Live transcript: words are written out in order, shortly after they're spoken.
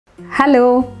Hello,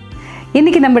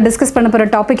 இன்றைக்கி நம்ம discuss பண்ண போகிற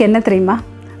டாபிக் என்ன தெரியுமா?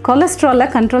 கொலஸ்ட்ராலை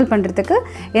கண்ட்ரோல் பண்ணுறதுக்கு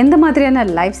எந்த மாதிரியான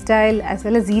life style as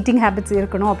well as eating habits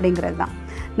இருக்கணும் அப்படிங்கிறது தான்.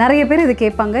 நிறைய பேர் இது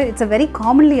கேட்பாங்க. It's a very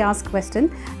commonly ask question.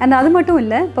 And அது மட்டும்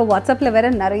இல்லை, இப்போ வாட்ஸ்அப்பில் வேறு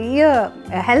நிறைய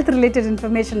ஹெல்த் ரிலேட்டட்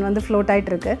இன்ஃபர்மேஷன் வந்து ஃப்ளோட்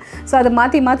ஆகிட்டு இருக்குது. ஸோ அதை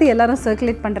மாற்றி எல்லாரும்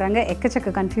சர்க்குலேட் பண்ணுறாங்க.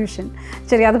 எக்கச்சக்க கன்ஃபியூஷன்.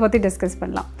 சரி, அதை பற்றி டிஸ்கஸ்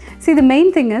பண்ணலாம். ஸோ இது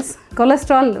மெயின் திங் இஸ்,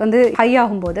 கொலஸ்ட்ரால் வந்து ஹை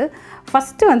ஆகும்போது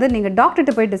ஃபஸ்ட்டு வந்து நீங்கள்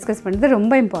டாக்டர்கிட்ட போய் டிஸ்கஸ் பண்ணுறது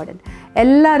ரொம்ப இம்பார்ட்டன்ட்.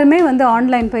 எல்லாருமே வந்து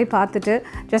ஆன்லைன் போய் பார்த்துட்டு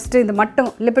ஜஸ்ட்டு இந்த மட்டும்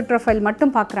லிபிட் ப்ரொஃபைல்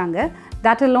மட்டும் பார்க்குறாங்க.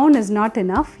 That alone is not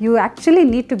enough. You actually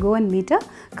need to go and meet a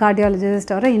cardiologist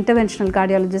or a interventional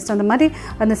cardiologist. அந்த மாதிரி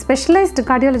அந்த ஸ்பெஷலைஸ்டு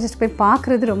கார்டியாலஜிஸ்ட் போய்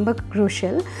பார்க்குறது ரொம்ப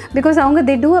க்ரூஷியல். பிகாஸ் அவங்க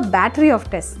they do a battery of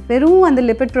tests. வெறும் அந்த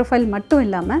லிபிட் ப்ரொஃபைல் மட்டும்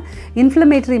இல்லாமல்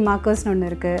இன்ஃப்ளமேட்டரி மார்க்கர்ஸ்னு ஒன்று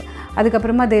இருக்குது.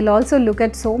 அதுக்கப்புறமா they will also look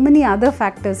at so many other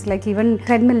factors like even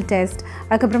treadmill test.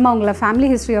 அதுக்கப்புறமா உங்களை family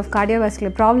history of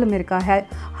cardiovascular problem இருக்கா,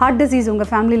 ஹார்ட் டிசீஸ்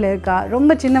உங்கள் ஃபேமிலியில் இருக்கா,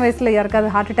 ரொம்ப சின்ன வயசில்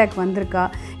யாருக்காவது ஹார்ட் அட்டாக் வந்திருக்கா,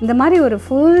 இந்த மாதிரி ஒரு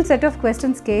ஃபுல் செட் ஆஃப்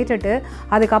கொஸ்டின்ஸ் கேட்டுட்டு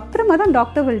அதுக்கப்புறமா தான்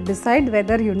doctor will decide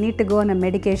whether you need to go on a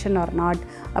medication R not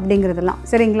அப்படிங்கிறதெல்லாம்.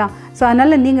 சரிங்களா? ஸோ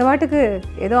அதனால் நீங்கள் வாட்டுக்கு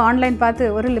ஏதோ ஆன்லைன் பார்த்து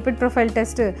ஒரு lipid profile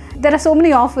test, there are so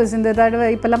many offers. இந்த தடவை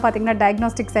இப்போல்லாம் பார்த்தீங்கன்னா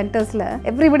diagnostic சென்டர்ஸில்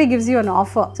everybody gives you an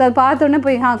offer. So அது பார்த்தோன்னே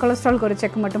போய் கொலஸ்ட்ரால்க்கு ஒரு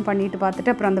செக் மட்டும் பண்ணிட்டு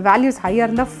பார்த்துட்டு அப்புறம் அந்த வேல்யூஸ் ஹையாக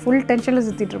இருந்தால் ஃபுல் டென்ஷனில்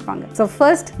சுற்றிட்டு இருப்பாங்க. ஸோ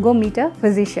ஃபர்ஸ்ட் கோ மீட் அ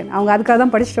ஃபிசிஷியன். அவங்க அதுக்காக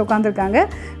தான் படிச்சுட்டு உட்காந்துருக்காங்க.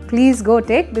 ப்ளீஸ் கோ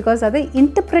டேக், பிகாஸ் அதை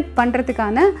இன்டர்பிரேட்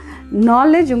பண்ணுறதுக்கான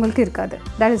நாலேஜ் உங்களுக்கு இருக்காது.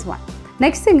 That is one.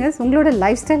 Next thing is, உங்களோட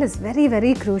life style is very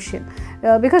very crucial.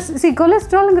 Because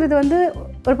கொலஸ்ட்ராலுங்கிறது வந்து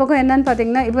ஒரு பக்கம் என்னன்னு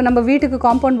பார்த்தீங்கன்னா, இப்போ நம்ம வீட்டுக்கு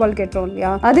காம்பவுண்ட் வால் கட்டுறோம்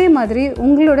இல்லையா, அதே மாதிரி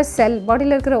உங்களோட செல்,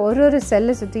 பாடியில் இருக்கிற ஒரு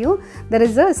செல்லை சுற்றியும் there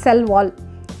is a sell wall.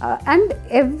 And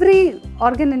every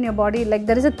organ in your body, like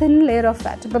there is a thin layer of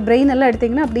fat. இப்போ பிரெயின் எல்லாம்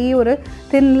எடுத்திங்கன்னா அப்படியே ஒரு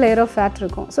தின் லேயர் ஆஃப் ஃபேட்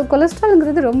இருக்கும். ஸோ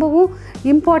கொலஸ்ட்ரால்ங்கிறது ரொம்பவும்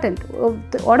இம்பார்ட்டண்ட்.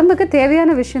 உடம்புக்கு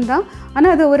தேவையான விஷயந்தான்.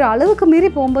 ஆனால் அது ஒரு அளவுக்கு மீறி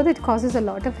போகும்போது it causes a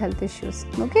lot of health issues.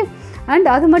 Okay. And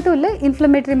அது மட்டும் இல்லை,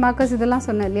 இன்ஃப்ளமேட்டரி மார்க்கர்ஸ் இதெல்லாம்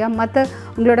சொன்னேன் இல்லையா, மற்ற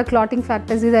உங்களோட கிளாட்டிங்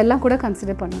ஃபேக்டர்ஸ் இதெல்லாம் கூட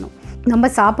கன்சிடர் பண்ணணும். நம்ம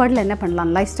சாப்பாடில் என்ன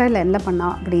பண்ணலாம், லைஃப் ஸ்டைலில் என்ன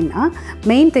பண்ணலாம் அப்படின்னா,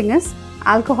 main thing is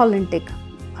alcohol intake.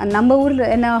 நம்ம ஊரில்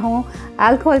என்ன ஆகும்,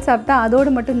 ஆல்கஹால் சாப்பிட்டா அதோடு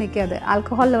மட்டும் நிற்காது.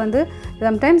 ஆல்கஹாலில் வந்து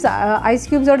சம்டைம்ஸ் ஐஸ்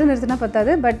க்யூப்ஸோடு நிறுத்தினா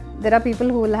பத்தாது. But there are people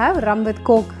who will have rum with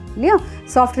Coke இல்லையா,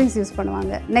 சாஃப்ட் ட்ரிங்க்ஸ் யூஸ்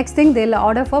பண்ணுவாங்க. Next thing they will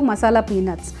order for masala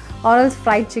peanuts or else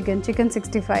fried chicken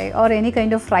 65 or any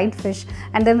kind of fried fish,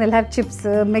 and then they'll have chips,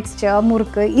 mixture,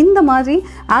 murukku. இந்த மாதிரி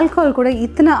alcohol கூட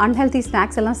இத்தனை unhealthy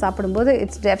snacks எல்லாம் சாப்பிடும்போது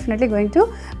it's definitely going to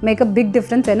make a big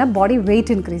difference. ஏன்னா body weight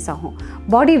increase ஆகும்.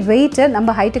 பாடி வெயிட்டை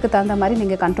நம்ம ஹைட்டுக்கு தகுந்த மாதிரி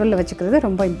நீங்கள் கண்ட்ரோலில் வச்சுக்கிறது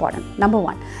ரொம்ப important. Number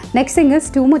one. Next thing is,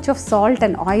 too much of salt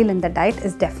and oil in the diet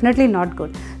is definitely not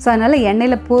good. So அதனால்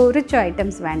எண்ணெயில் பொரிச்ச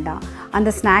ஐட்டம்ஸ் வேண்டாம். அந்த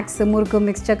ஸ்நாக்ஸ், முறுக்கு,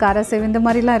 மிக்சர், காரசேவ் இந்த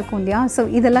மாதிரிலாம் இருக்கும் இல்லையா, ஸோ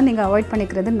இதெல்லாம் நீங்கள் அவாய்ட்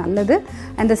பண்ணிக்கிறது நல்லது.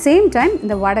 அண்ட் த சேம் டைம்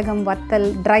இந்த வடகம், வத்தல்,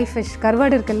 ட்ரை ஃபிஷ்,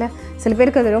 கருவாடு இருக்குல்ல, சில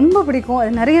பேருக்கு அது ரொம்ப பிடிக்கும்,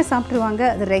 அது நிறைய சாப்பிட்ருவாங்க.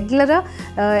 அது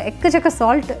ரெகுலராக எக்கச்சக்க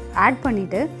சால்ட் ஆட்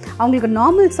பண்ணிவிட்டு அவங்களுக்கு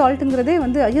நார்மல் சால்ட்டுங்கிறதே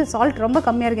வந்து, ஐயோ சால்ட் ரொம்ப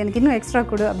கம்மியாக இருக்குது, எனக்கு இன்னும் எக்ஸ்ட்ரா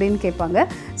கொடு அப்படின்னு கேட்பாங்க.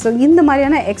 ஸோ இந்த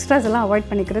மாதிரியான எக்ஸ்ட்ராஸ் எல்லாம் அவாய்ட்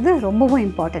பண்ணிக்கிறது ரொம்பவும்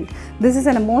important. This is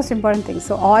a most important thing.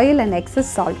 So oil and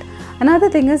excess salt. Another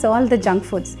thing is all the junk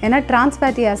foods. ஏன்னா trans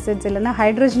fatty acids இல்லைன்னா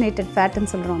ஹைட்ரோஜனேட்டட்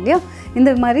ஃபேட்டுன்னு சொல்கிறோம் இல்லையா,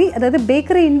 இந்த மாதிரி அதாவது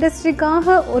பேக்கரி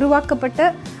இண்டஸ்ட்ரிக்காக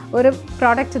உருவாக்கப்பட்ட ஒரு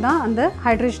ப்ராடக்ட் தான் அந்த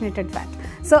ஹைட்ரோஜனேட்டட் ஃபேட்.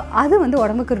 ஸோ அது வந்து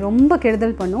உடம்புக்கு ரொம்ப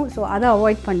கெடுதல் பண்ணும். ஸோ அதை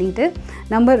அவாய்ட் பண்ணிவிட்டு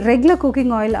நம்ம ரெகுலர்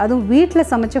குக்கிங் ஆயில், அதுவும் வீட்டில்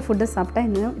சமைச்ச ஃபுட்டை சாப்பிட்டா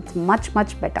இன்னும் it's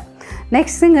much better.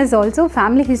 Next thing is also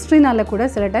family ஹிஸ்ட்ரினால கூட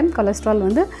சில டைம் கொலஸ்ட்ரால்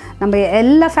வந்து நம்ம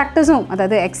எல்லா ஃபேக்டர்ஸும்,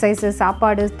 அதாவது எக்ஸசைஸு,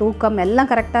 சாப்பாடு, தூக்கம் எல்லாம்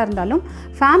கரெக்டாக இருந்தாலும்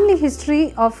family history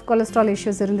of cholesterol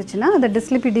issues இருந்துச்சுன்னா அதை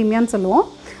டிஸ்லிபிடீமியான்னு சொல்லுவோம்.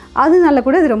 அதனால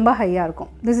கூட இது ரொம்ப ஹையாக இருக்கும்.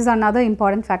 This is another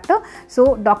important factor. So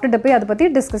டாக்டர்கிட்ட போய் அதை பற்றி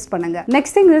டிஸ்கஸ் பண்ணுங்கள்.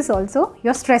 Next thing is also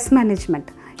your stress management.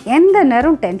 எந்த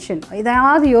நேரம் டென்ஷன்,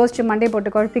 இதாவது யோசிச்சு மண்டே போட்டு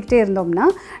குழப்பிக்கிட்டே இருந்தோம்னா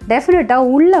டெஃபினட்டாக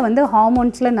உள்ளே வந்து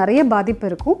ஹார்மோன்ஸில் நிறைய பாதிப்பு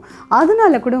இருக்கும்.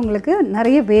 அதனால கூட உங்களுக்கு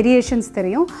நிறைய வேரியேஷன்ஸ்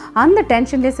தெரியும். அந்த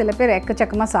டென்ஷன்லேயே சில பேர்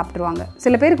எக்கச்சக்கமாக சாப்பிட்ருவாங்க.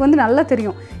 சில பேருக்கு வந்து நல்லா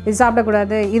தெரியும் இது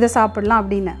சாப்பிடக்கூடாது, இதை சாப்பிடலாம்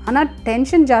அப்படின்னு. ஆனால்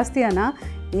டென்ஷன் ஜாஸ்தியானால்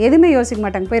எதுவுமே யோசிக்க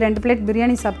மாட்டாங்க. போய் 2 பிளேட்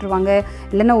பிரியாணி சாப்பிட்ருவாங்க,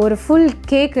 இல்லைன்னா ஒரு ஃபுல்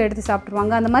கேக் எடுத்து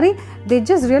சாப்பிட்ருவாங்க. அந்த மாதிரி they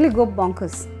just really go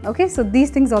bonkers. Okay, so these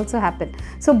things also happen.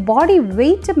 So body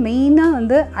weight மெயினாக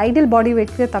வந்து ஐடியல் பாடி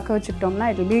வெயிட்க்கு தக்க வச்சுக்கிட்டோம்னா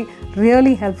it will be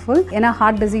really helpful. ஏன்னா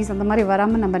ஹார்ட் டிசீஸ் அந்த மாதிரி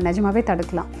வராமல் நம்ம நிஜமாவே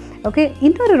தடுக்கலாம். ஓகே.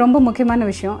 இன்னொரு ரொம்ப முக்கியமான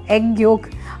விஷயம், எக் யோக்.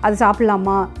 அது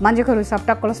சாப்பிட்லாமா, மஞ்சக்கரு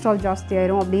சாப்பிட்டா கொலஸ்ட்ரால் ஜாஸ்தி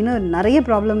ஆயிரும் அப்படின்னு நிறைய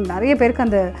ப்ராப்ளம், நிறைய பேருக்கு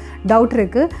அந்த டவுட்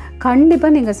இருக்குது.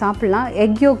 கண்டிப்பாக நீங்கள் சாப்பிட்லாம்.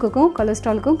 எக் யோக்குக்கும்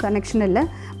கொலஸ்ட்ராலுக்கும் கனெக்ஷன் இல்லை.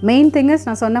 மெயின் திங்கஸ்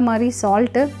நான் சொன்ன மாதிரி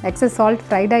salt, excess salt,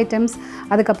 fried items,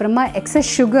 அதுக்கப்புறமா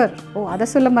எக்ஸஸ் சுகர். அதை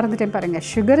சொல்ல மறந்துட்டேன் பாருங்கள்.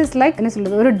 சுகர் இஸ் லைக் என்ன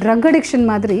சொல்கிறது, ஒரு ட்ரக் அடிக்ஷன்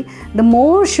மாதிரி. த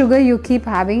மோர் sugar you keep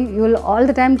having, you will all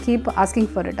the time keep asking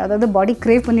for it. அதாவது பாடி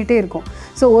கிரேவ் பண்ணிகிட்டே இருக்கும்.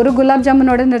 ஸோ ஒரு குலாப்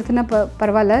ஜாமுனோட நிறுத்தினா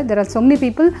பரவாயில்ல. There are so many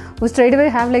people who straight away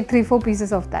have like 3-4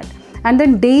 pieces of that. And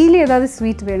then daily ஏதாவது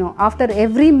sweet வேணும். After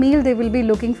every meal they will be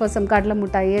looking for some கடலை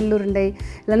முட்டாய், எள்ளுருண்டை,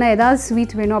 இல்லைனா ஏதாவது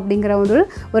ஸ்வீட் வேணும் அப்படிங்கிற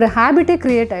ஒரு ஹேபிட்டே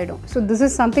க்ரியேட் ஆகிடும். So this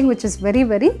is something which is very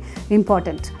very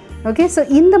important. Okay, so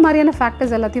இந்த மாதிரியான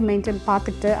ஃபேக்டர்ஸ் எல்லாத்தையும் மெயின்டைன்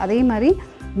பார்த்துக்கிட்டு, அதே மாதிரி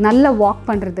நல்லா வாக்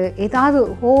பண்ணுறது, ஏதாவது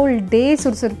ஹோல் டே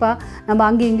சுறுசுறுப்பாக நம்ம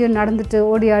அங்கேயும் இங்கேயும் நடந்துட்டு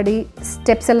ஓடி ஆடி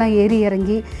ஸ்டெப்ஸ் எல்லாம் ஏறி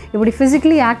இறங்கி இப்படி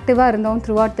ஃபிசிக்கலி ஆக்டிவாக இருந்தோம்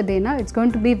through out the டேனா it's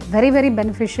going to be very very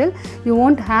beneficial. You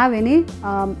won't have any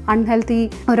unhealthy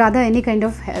or other any kind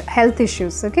of health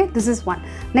issues. Okay, this is one.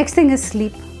 Next thing is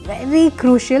sleep. Very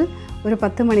crucial. ஒரு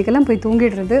 10 மணிக்கெல்லாம் போய்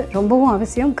தூங்கிடுறது ரொம்பவும்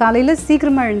அவசியம். காலையில்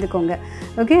சீக்கிரமாக எழுந்துக்கோங்க.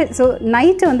 Okay, so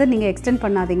night வந்து நீங்கள் extend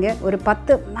பண்ணாதீங்க. ஒரு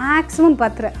 10 மேக்ஸிமம்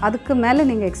 10, அதுக்கு மேலே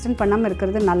நீங்கள் எக்ஸ்டெண்ட் பண்ணாமல்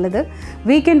இருக்கிறது நல்லது.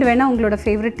 வீக்கெண்ட் வேணால் உங்களோட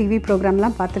ஃபேவரட் டிவி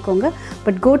ப்ரோக்ராம்லாம் பார்த்துக்கோங்க.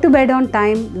 But go to bed on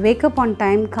time, wake up on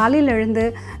time. காலையில் எழுந்து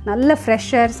நல்ல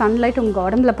ஃப்ரெஷ் ஏர், சன்லைட் உங்கள்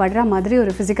உடம்புல படுற மாதிரி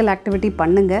ஒரு ஃபிசிக்கல் ஆக்டிவிட்டி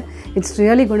பண்ணுங்கள். It's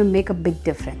really going to make a big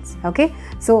difference. Okay,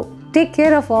 so take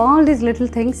care of all these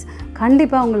little things.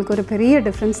 கண்டிப்பாக உங்களுக்கு ஒரு பெரிய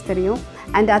டிஃப்ரென்ஸ் தெரியும்.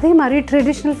 அண்ட் அதே மாதிரி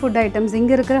ட்ரெடிஷ்னல் ஃபுட் ஐட்டம்ஸ்,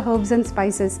 இங்கே இருக்கிற ஹர்ப்ஸ் அண்ட்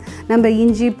ஸ்பைசஸ், நம்ம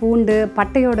இஞ்சி, பூண்டு,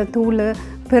 பட்டையோட தூள்,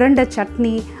 பிரண்டை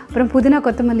சட்னி, அப்புறம் புதினா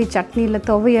கொத்தமல்லி சட்னி, இல்லை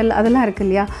துவையல், அதெல்லாம் இருக்குது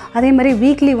இல்லையா. அதே மாதிரி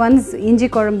வீக்லி ஒன்ஸ் இஞ்சி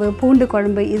குழம்பு, பூண்டு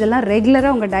குழம்பு, இதெல்லாம்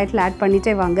ரெகுலராக உங்கள் டயட்டில் ஆட்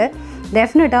பண்ணிகிட்டே வாங்க.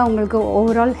 டெஃபினட்டாக உங்களுக்கு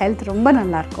ஓவரால் ஹெல்த் ரொம்ப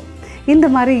நல்லாயிருக்கும். இந்த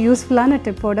மாதிரி யூஸ்ஃபுல்லான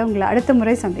டிப்போடு உங்களை அடுத்த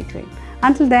முறை சந்திக்கிறேன்.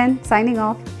 Until then, signing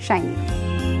off, Shiny.